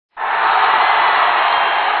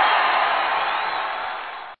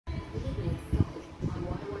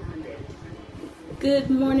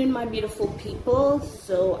Good morning, my beautiful people.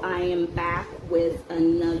 So I am back with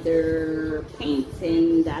another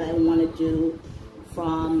painting that I want to do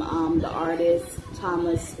from the artist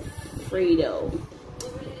Thomas Fredo.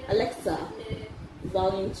 Alexa,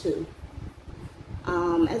 volume 2.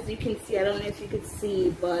 As you can see, I don't know if you could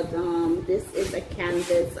see, but this is a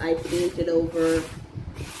canvas I painted over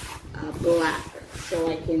black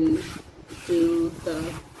so I can do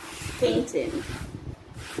the painting.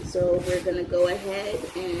 So we're gonna go ahead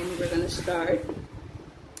and we're gonna start.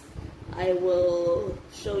 I will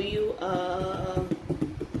show you,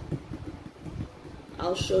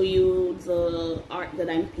 I'll show you the art that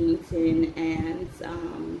I'm painting, and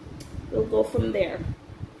we'll go from there.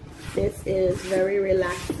 This is very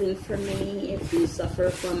relaxing for me. If you suffer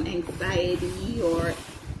from anxiety or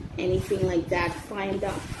anything like that, find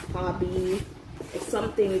a hobby. It's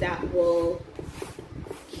something that will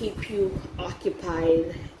keep you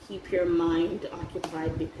occupied, keep your mind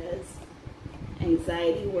occupied, because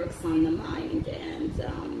anxiety works on the mind,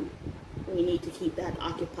 and we need to keep that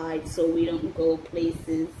occupied so we don't go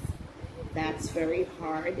places that's very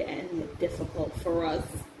hard and difficult for us.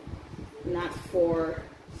 Not for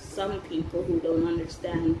some people who don't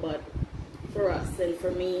understand, but for us. And for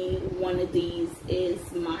me, one of these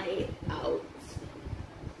is my out.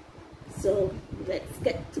 So let's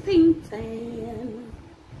get to painting.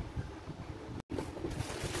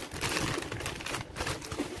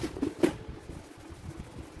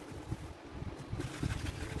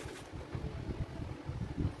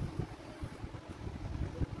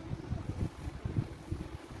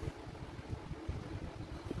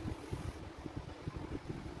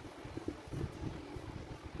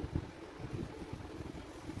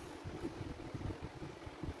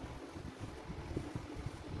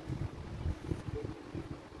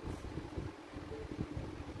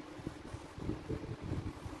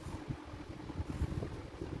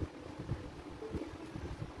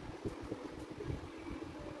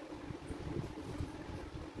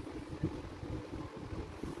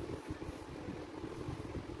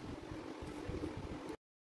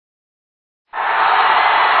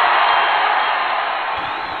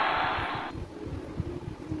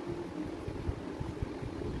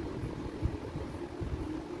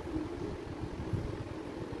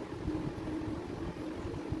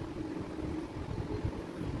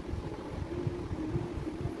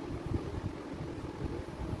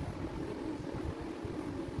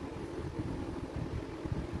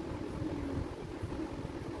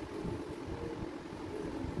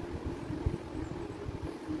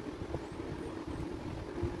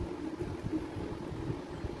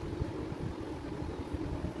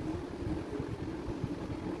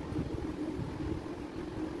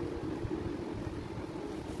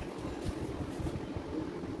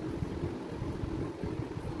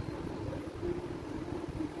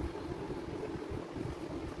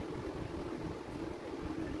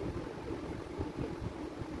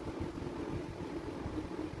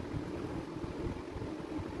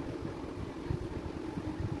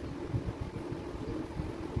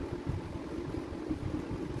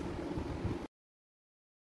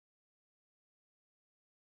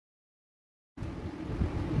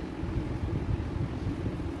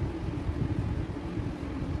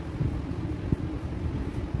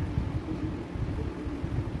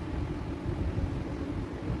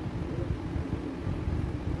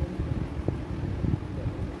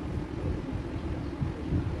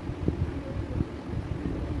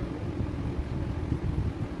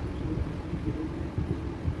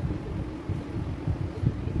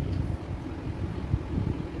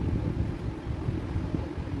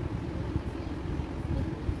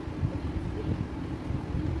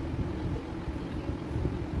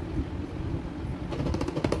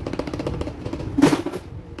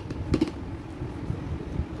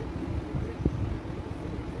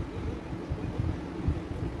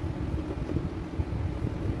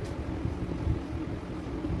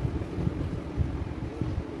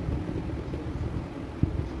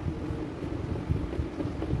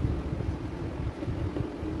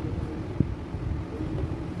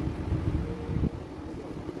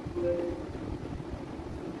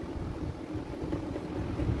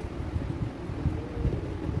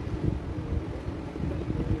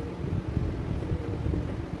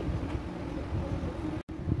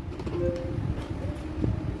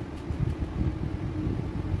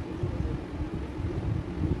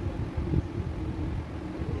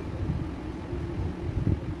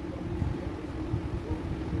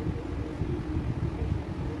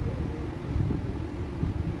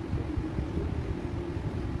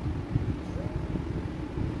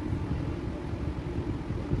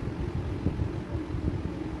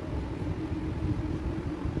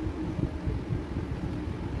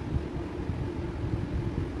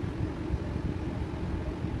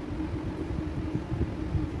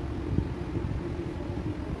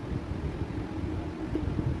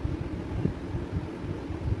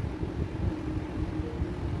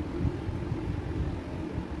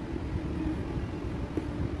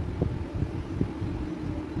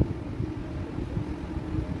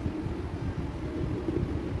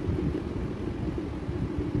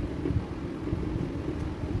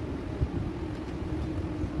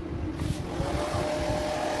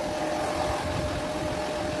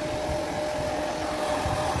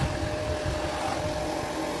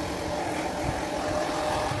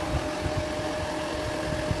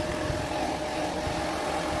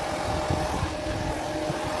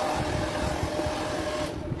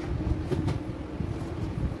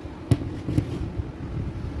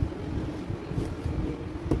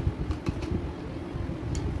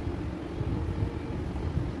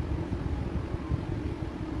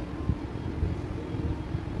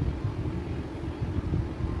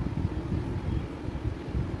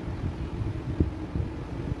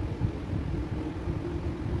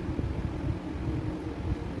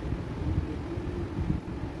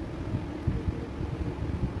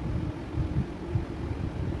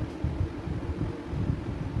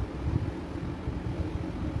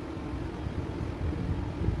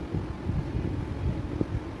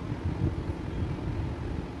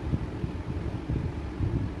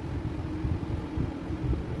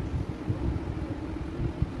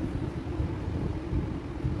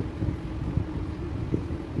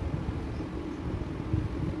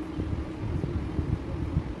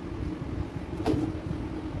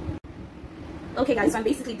 Okay guys, so I'm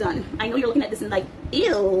basically done. I know you're looking at this and like,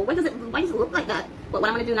 ew, why does it look like that? But what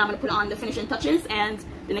I'm gonna do now, I'm gonna put on the finishing touches, and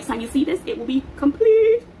the next time you see this, it will be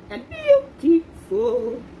complete and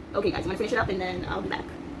beautiful. Okay guys, I'm gonna finish it up and then I'll be back.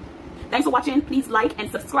 Thanks for watching. Please like and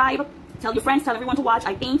subscribe. Tell your friends, tell everyone to watch.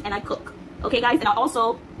 I paint and I cook. Okay guys, and I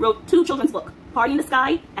also wrote 2 children's books, Party in the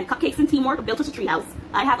Sky and Cupcakes and Teamwork, Built Us a Treehouse.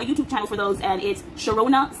 I have a YouTube channel for those, and it's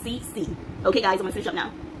Sharona CC. Okay guys, I'm gonna finish up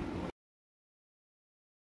now.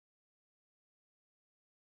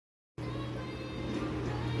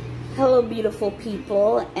 Hello beautiful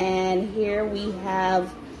people, and here we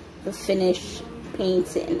have the finished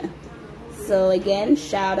painting. So again,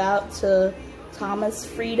 shout out to Thomas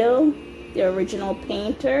Fredo, the original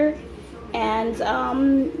painter, and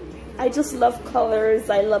I just love colors.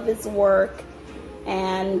 I love his work,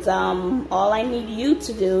 and all I need you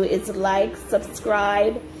to do is like,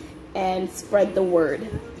 subscribe, and spread the word.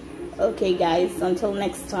 Okay guys, until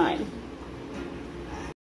next time.